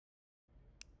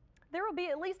There will be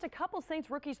at least a couple Saints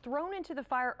rookies thrown into the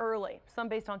fire early, some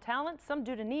based on talent, some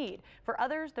due to need. For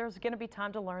others, there's going to be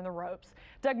time to learn the ropes.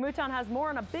 Doug Mouton has more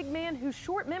on a big man whose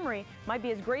short memory might be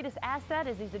his greatest asset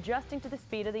as he's adjusting to the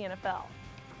speed of the NFL.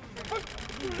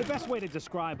 The best way to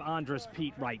describe Andres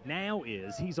Pete right now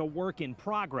is he's a work in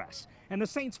progress. And the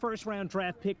Saints' first-round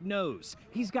draft pick knows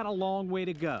he's got a long way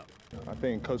to go. I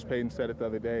think Coach Payton said it the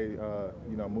other day,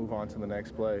 move on to the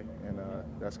next play. And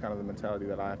that's kind of the mentality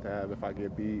that I have to have. If I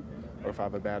get beat or if I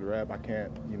have a bad rep, I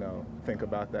can't, think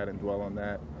about that and dwell on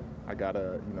that. I got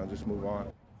to, just move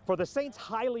on. For the Saints'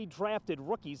 highly drafted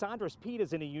rookies, Andres Pete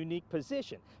is in a unique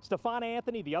position. Stephon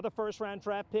Anthony, the other first-round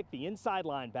draft pick, the inside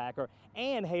linebacker,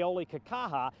 and Heoli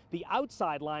Kakaha, the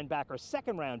outside linebacker,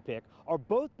 second-round pick, are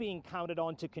both being counted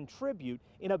on to contribute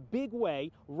in a big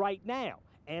way right now.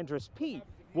 Andres Pete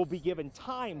will be given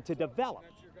time to develop.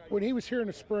 When he was here in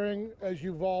the spring, as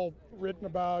you've all written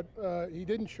about, he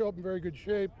didn't show up in very good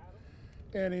shape,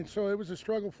 and so it was a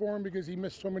struggle for him because he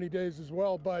missed so many days as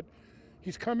well. But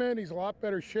he's come in, he's a lot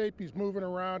better shape, he's moving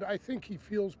around. I think he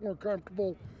feels more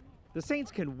comfortable. The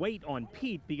Saints can wait on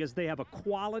Pete because they have a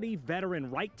quality veteran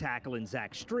right tackle in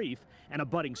Zach Strief and a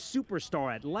budding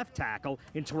superstar at left tackle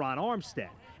in Teron Armstead.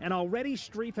 And already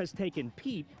Strief has taken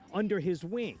Pete under his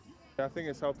wing. I think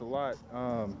it's helped a lot.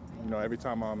 Every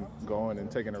time I'm going and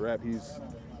taking a rep, he's,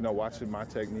 watching my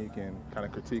technique and kind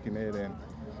of critiquing it, and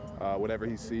whatever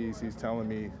he sees, he's telling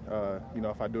me,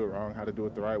 if I do it wrong, how to do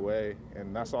it the right way.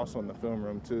 And that's also in the film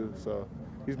room too. So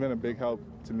he's been a big help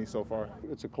to me so far.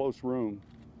 It's a close room,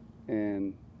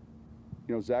 and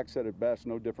Zach said it best,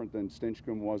 no different than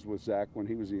Stinchcomb was with Zach when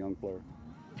he was a young player.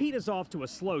 Pete is off to a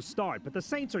slow start, but the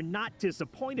Saints are not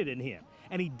disappointed in him,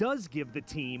 and he does give the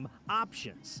team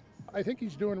options. I think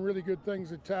he's doing really good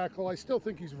things at tackle. I still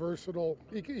think he's versatile.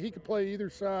 He could play either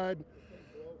side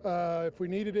if we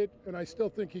needed it, and I still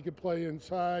think he could play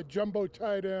inside. Jumbo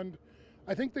tight end.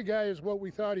 I think the guy is what we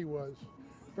thought he was.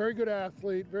 Very good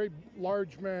athlete, very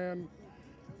large man,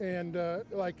 and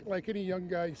like any young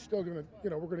guy, he's still going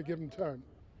to, we're going to give him time.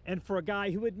 And for a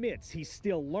guy who admits he's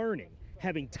still learning,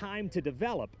 having time to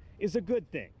develop is a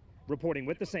good thing. Reporting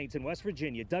with the Saints in West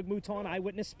Virginia, Doug Mouton,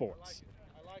 Eyewitness Sports.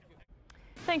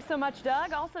 Thanks so much,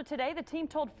 Doug. Also today, the team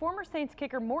told former Saints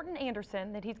kicker Morton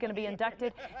Anderson that he's going to be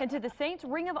inducted into the Saints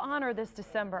Ring of Honor this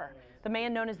December. The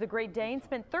man known as the Great Dane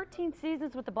spent 13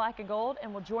 seasons with the Black and Gold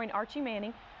and will join Archie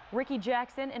Manning, Ricky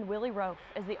Jackson, and Willie Roaf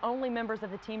as the only members of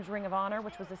the team's Ring of Honor,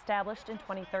 which was established in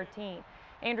 2013.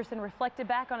 Anderson reflected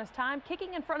back on his time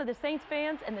kicking in front of the Saints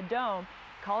fans in the Dome,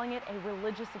 calling it a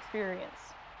religious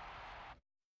experience.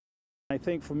 I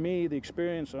think for me, the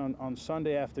experience on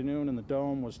Sunday afternoon in the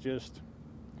Dome was just,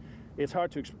 it's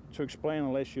hard to explain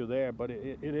unless you're there, but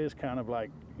it is kind of like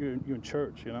you're in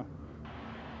church, You're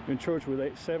in church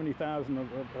with 70,000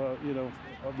 of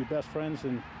your best friends,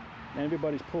 and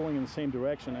everybody's pulling in the same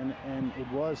direction, and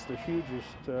it was the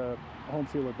hugest home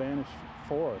field advantage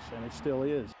for us, and it still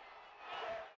is.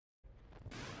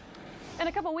 And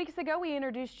a couple weeks ago, we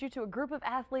introduced you to a group of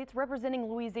athletes representing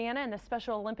Louisiana in the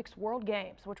Special Olympics World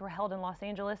Games, which were held in Los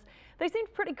Angeles. They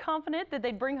seemed pretty confident that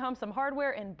they'd bring home some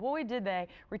hardware, and boy did they.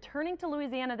 Returning to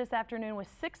Louisiana this afternoon with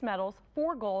 6 medals,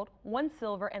 4 gold, 1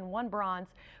 silver, and 1 bronze.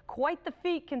 Quite the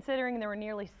feat considering there were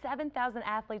nearly 7,000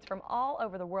 athletes from all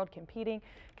over the world competing.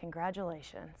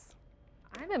 Congratulations.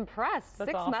 I'm impressed.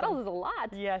 That's 6 awesome. medals is a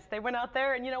lot. Yes, they went out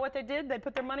there, and you know what they did? They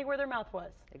put their money where their mouth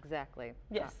was. Exactly.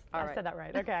 Yes, All I right. said that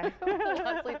right. Okay.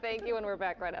 Leslie, thank you, and we're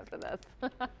back right after this.